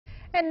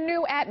And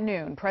new at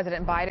noon,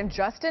 President Biden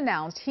just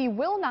announced he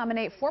will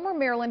nominate former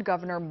Maryland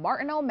Governor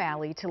Martin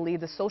O'Malley to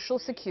lead the Social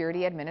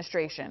Security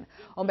Administration.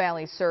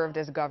 O'Malley served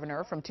as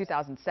governor from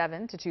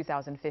 2007 to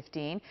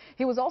 2015.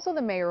 He was also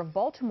the mayor of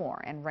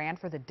Baltimore and ran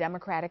for the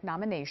Democratic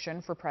nomination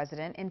for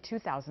president in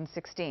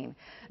 2016.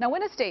 Now,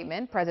 in a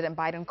statement, President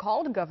Biden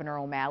called Governor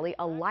O'Malley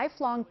a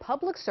lifelong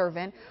public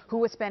servant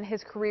who has spent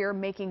his career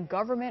making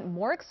government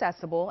more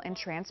accessible and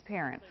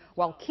transparent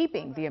while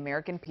keeping the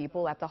American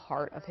people at the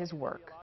heart of his work.